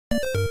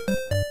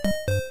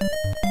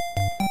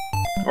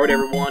Alright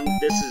everyone,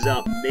 this is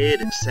a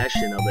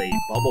mid-session of a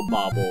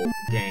Bobble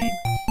game.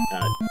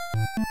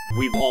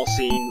 We've all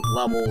seen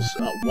levels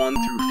 1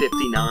 through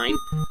 59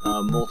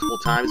 multiple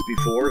times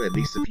before, at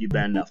least if you've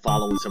been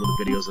following some of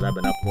the videos that I've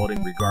been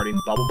uploading regarding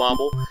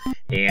Bobble.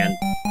 And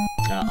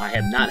I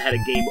have not had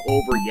a game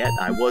over yet.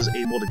 I was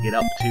able to get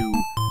up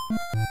to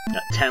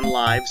 10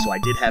 lives, so I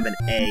did have an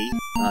A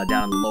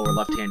down in the lower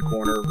left-hand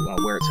corner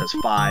where it says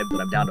 5,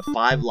 but I'm down to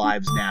 5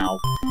 lives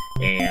now,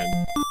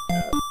 and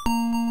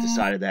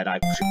decided that I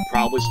should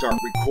probably start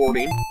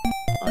recording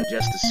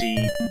just to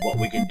see what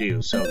we can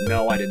do. So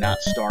no, I did not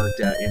start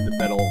in the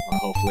middle.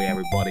 Hopefully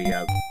everybody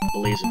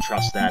believes and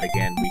trusts that.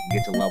 Again, we can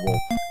get to level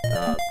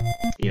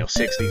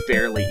 60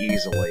 fairly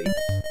easily.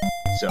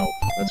 So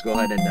let's go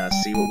ahead and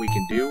see what we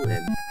can do,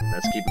 and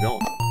let's keep it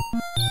going.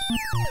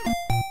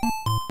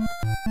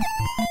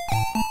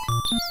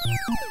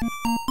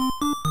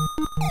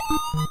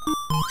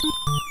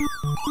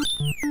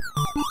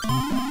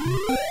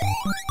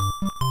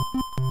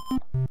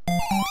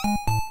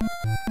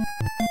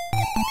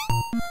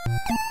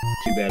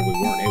 Too bad we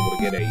weren't able to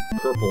get a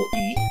purple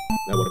E.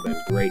 That would have been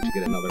great to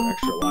get another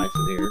extra life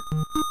in here.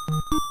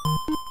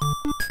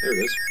 There it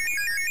is.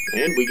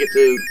 And we get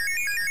to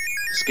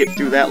skip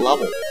through that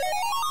level.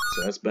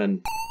 So that's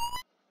been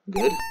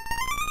good.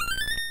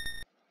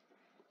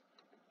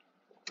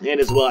 And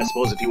as well, I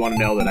suppose if you want to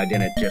know that I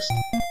didn't just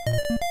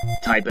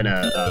type in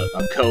a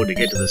code to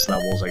get to this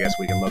levels, I guess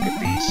we can look at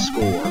the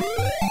score.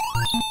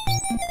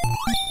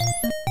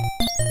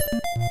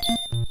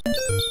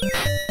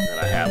 That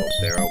I have up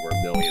there, over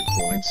 1 million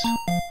points.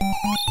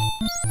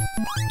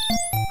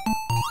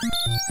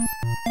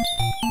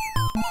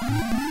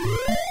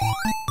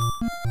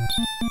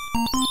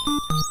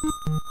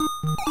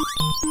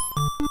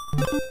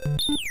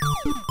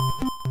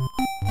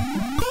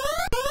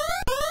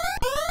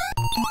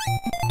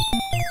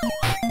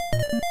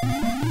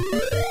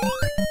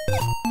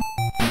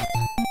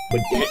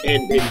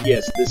 And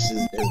yes, this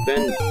has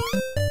been,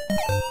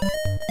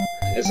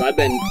 as I've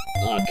been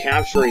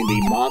capturing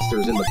the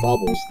monsters in the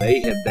bubbles,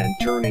 they have been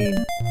turning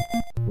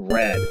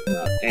red,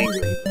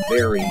 angry,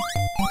 very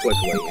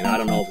quickly. And I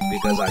don't know if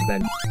it's because I've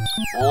been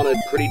on a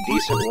pretty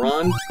decent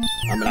run.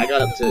 I mean, I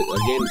got up to,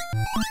 again,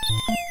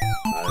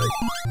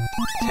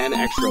 10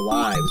 extra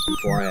lives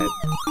before I had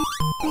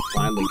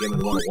finally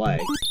given one away.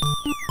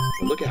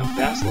 But look at how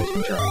fast those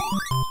were turning.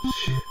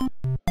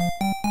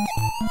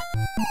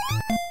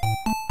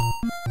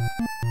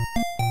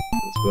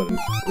 Let's go to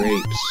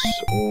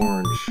grapes,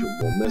 orange.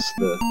 We'll miss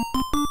the...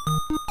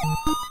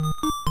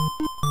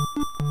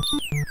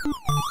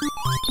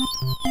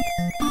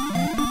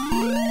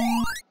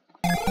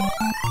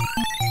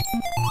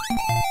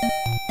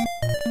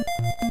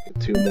 Get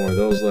 2 more of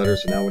those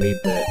letters, so now we need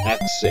the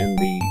X and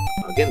the,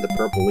 again, the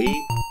purple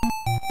E.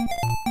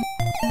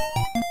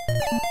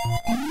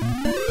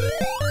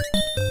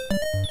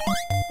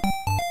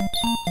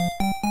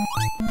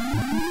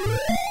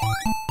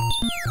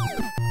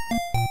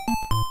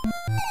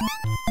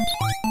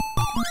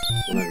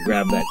 When I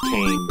grab that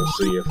cane, we'll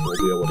see if we'll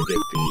be able to get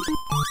the...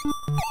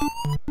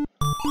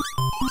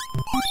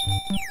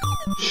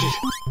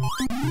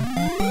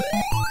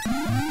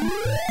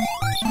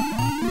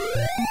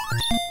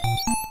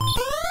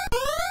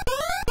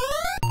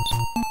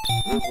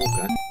 Oh,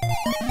 okay.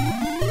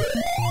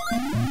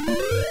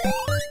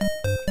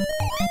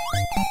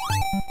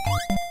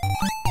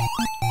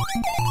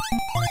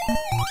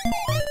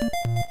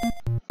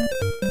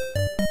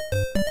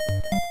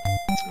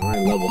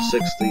 Alright, level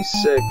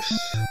 66.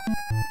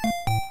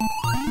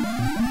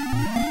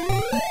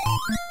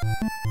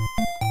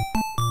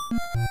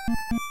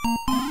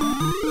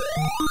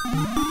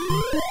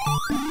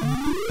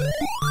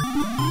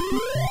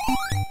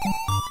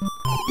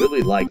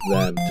 Really like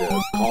them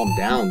to calm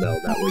down, though.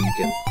 That way you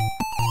can...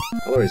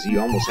 Otherwise, you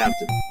almost have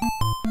to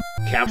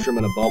capture them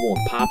in a bubble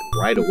and pop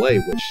right away,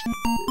 which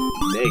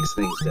makes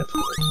things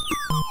difficult.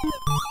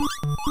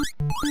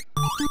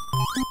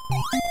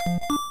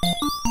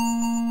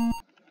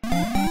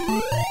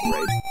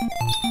 Right.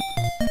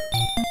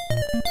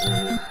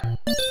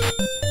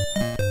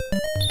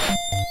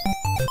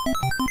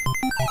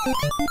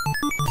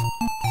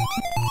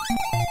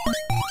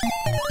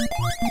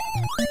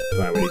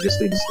 Alright, we just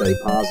need to stay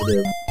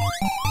positive.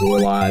 4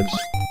 lives.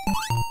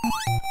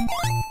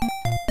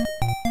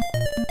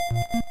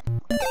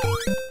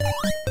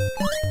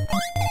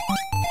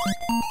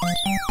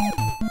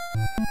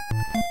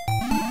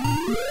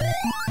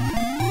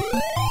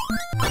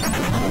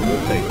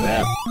 We'll take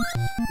that.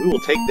 We will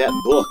take that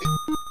book.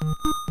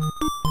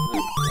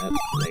 That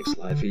makes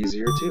life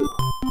easier too.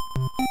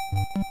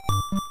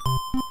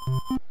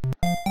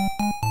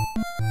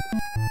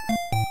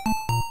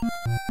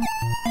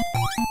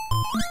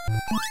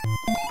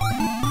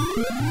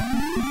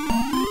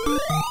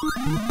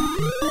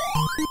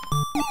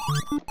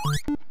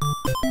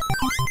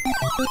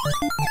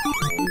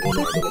 One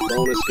more little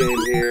bonus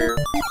game here.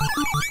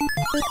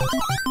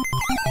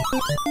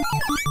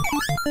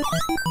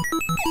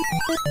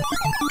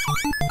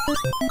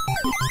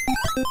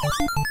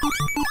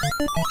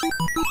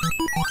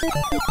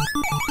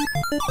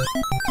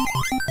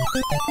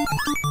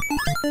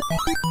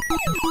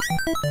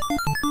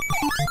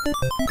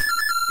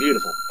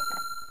 Beautiful.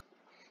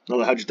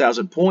 Another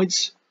 100,000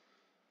 points,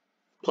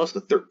 plus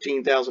the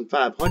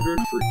 13,500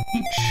 for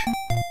each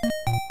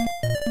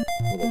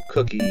little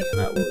cookie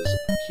that was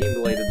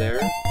accumulated there.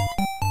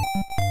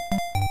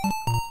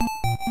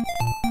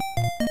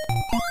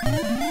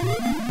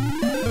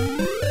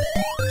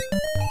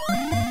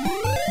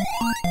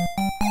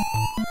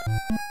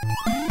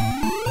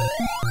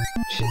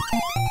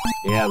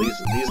 Yeah,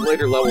 these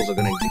later levels are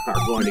going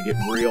to get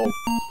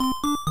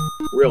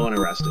real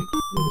interesting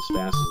with as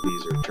fast as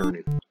these are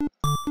turning.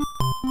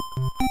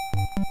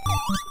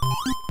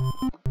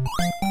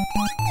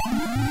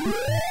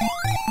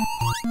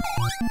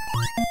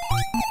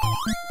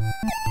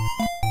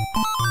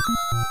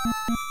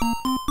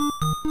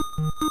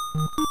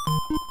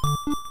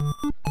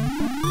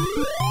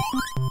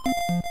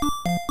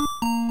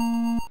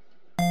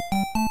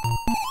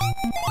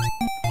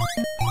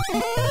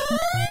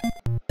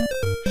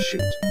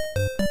 Shoot.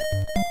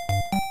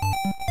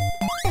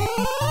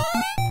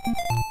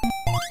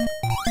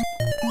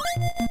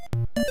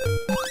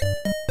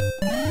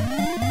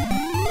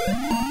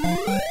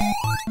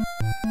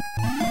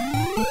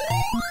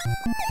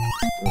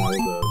 That was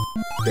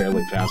a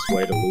fairly fast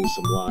way to lose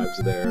some lives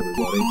there,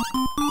 everybody.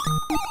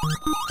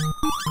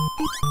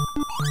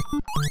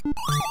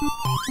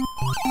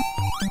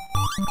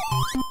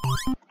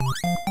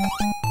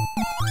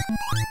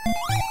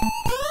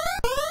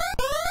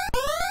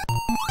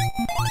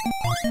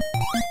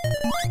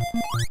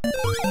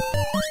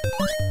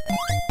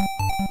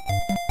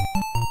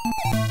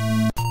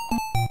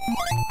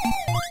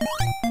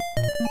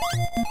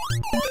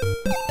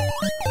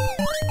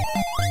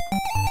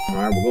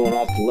 Alright, we're going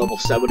off to level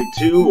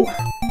 72.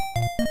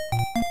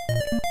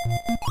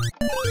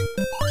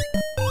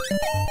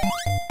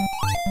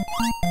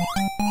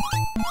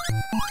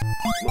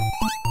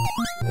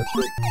 That's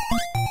right.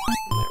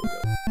 There we go.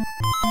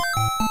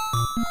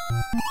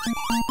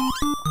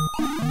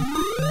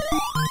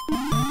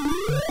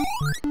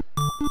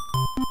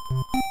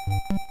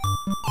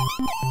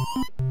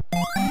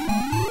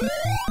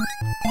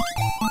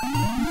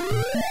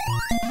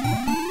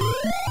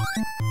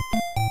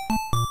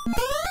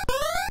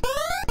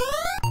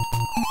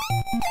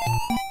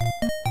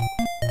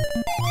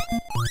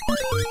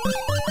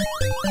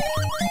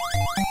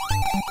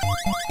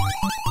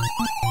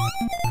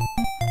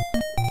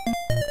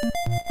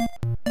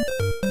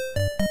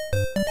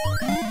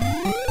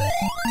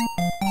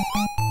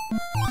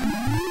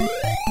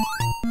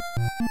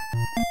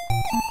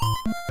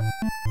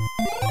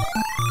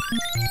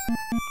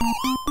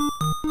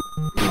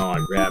 Oh, I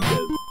grabbed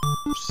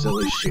a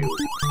silly shoe.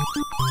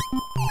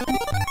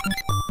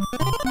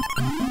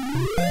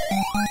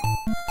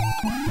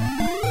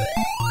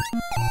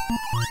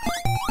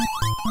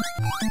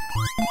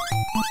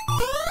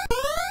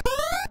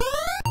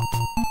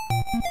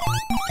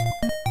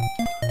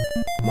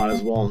 Might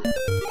as well.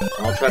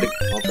 I'll try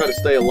to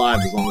stay alive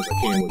as long as I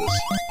can with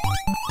this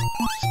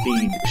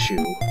speed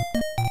shoe.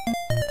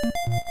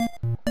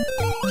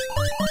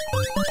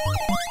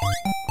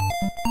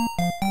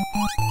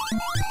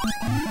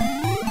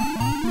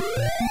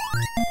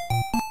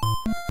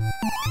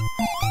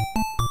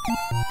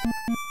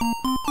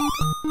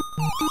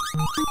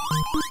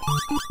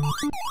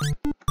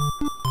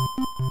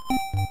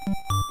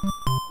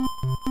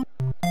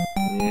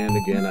 And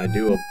again, I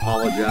do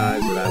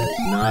apologize that I was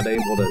not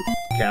able to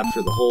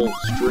capture the whole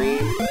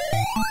stream.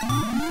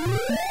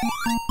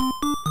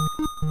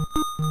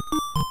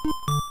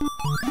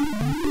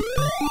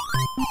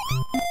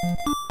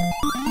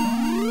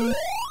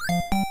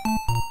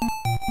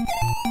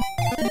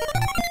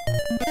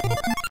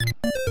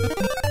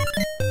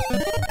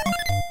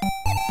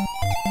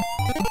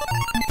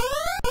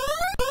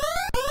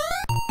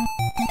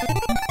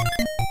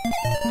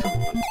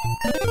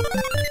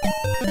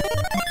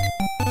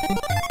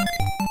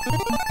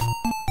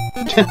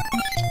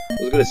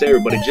 I was gonna say,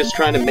 everybody, just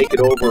trying to make it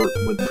over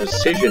with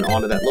precision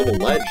onto that little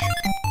ledge.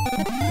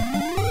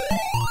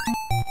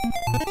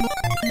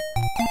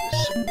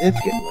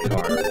 Significantly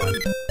harder when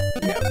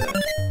you have that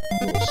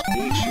little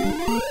speed shoe.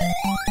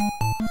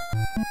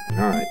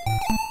 Alright.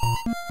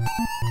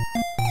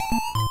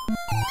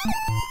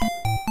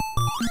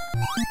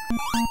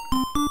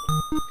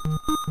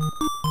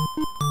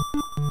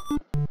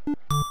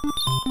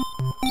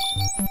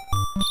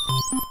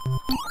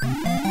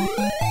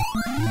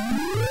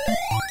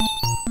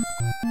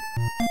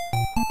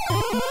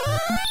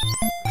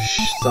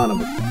 Son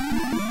of a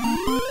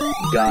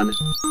gun.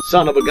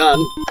 Son of a gun.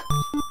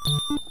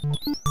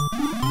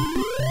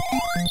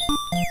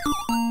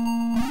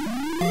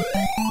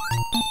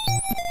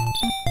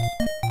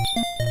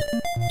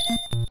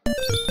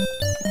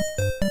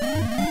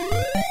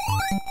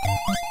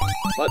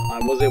 But I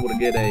was able to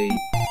get a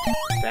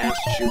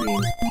fast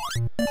shooting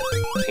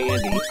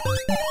candy.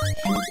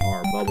 Shoot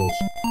our bubbles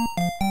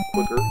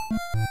quicker.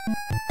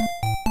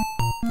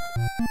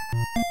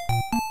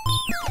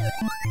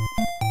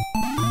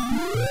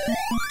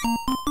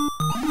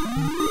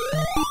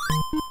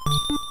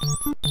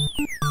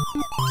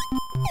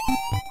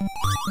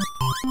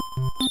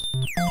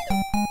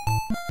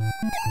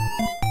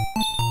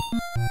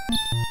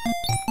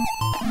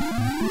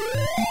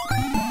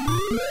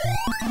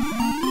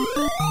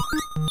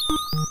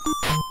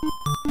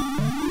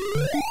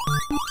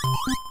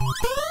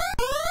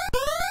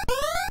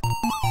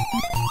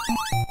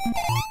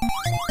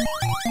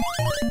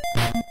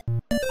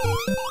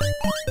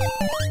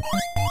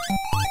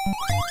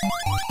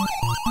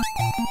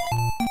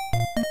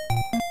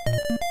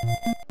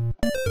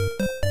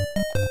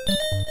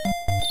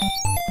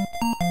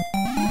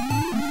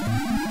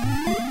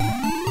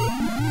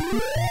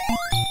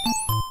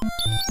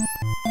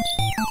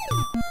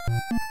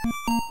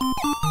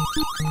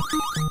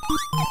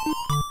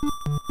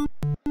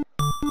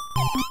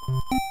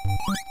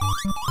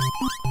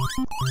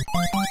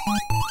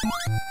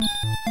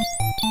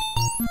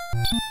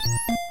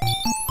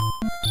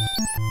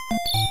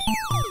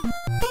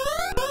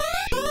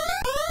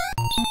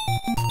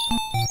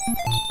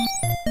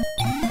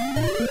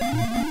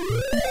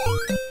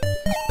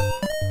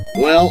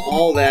 Well,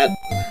 all that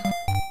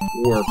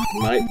work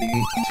might be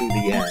to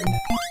the end.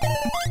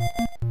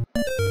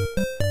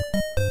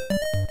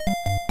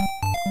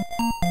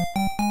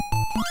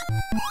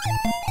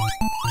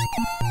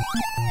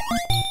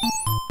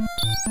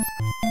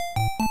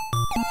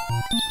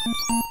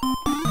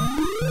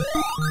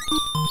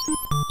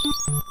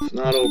 It's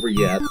not over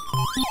yet.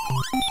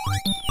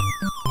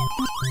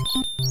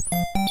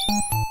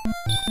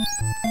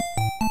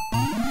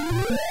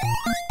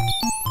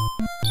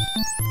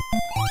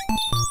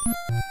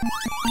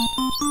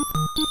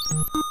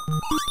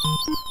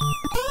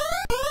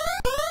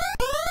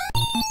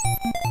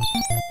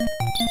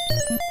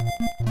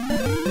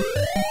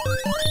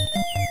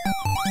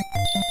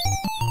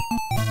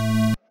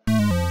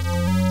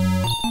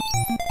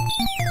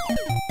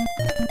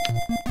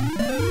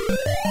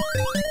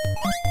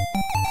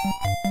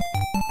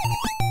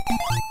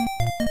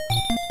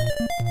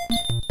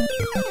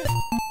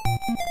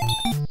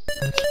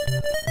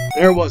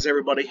 There it was,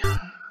 everybody.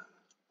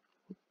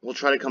 We'll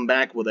try to come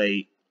back with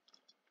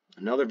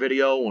another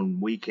video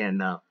when we can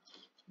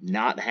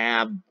not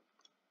have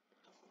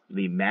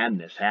the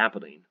madness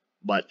happening.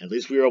 But at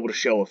least we were able to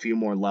show a few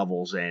more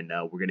levels, and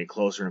we're getting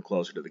closer and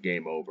closer to the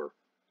game over.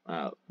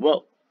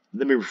 Well,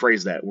 let me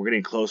rephrase that. We're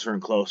getting closer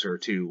and closer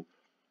to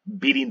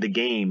beating the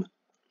game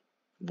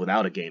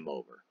without a game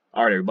over.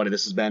 Alright, everybody,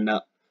 this has been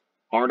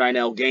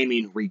R9L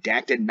Gaming,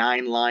 Redacted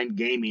 9-Line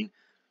Gaming.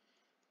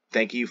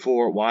 Thank you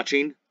for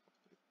watching.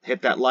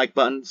 Hit that like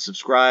button,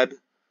 subscribe,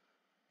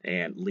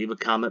 and leave a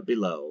comment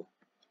below.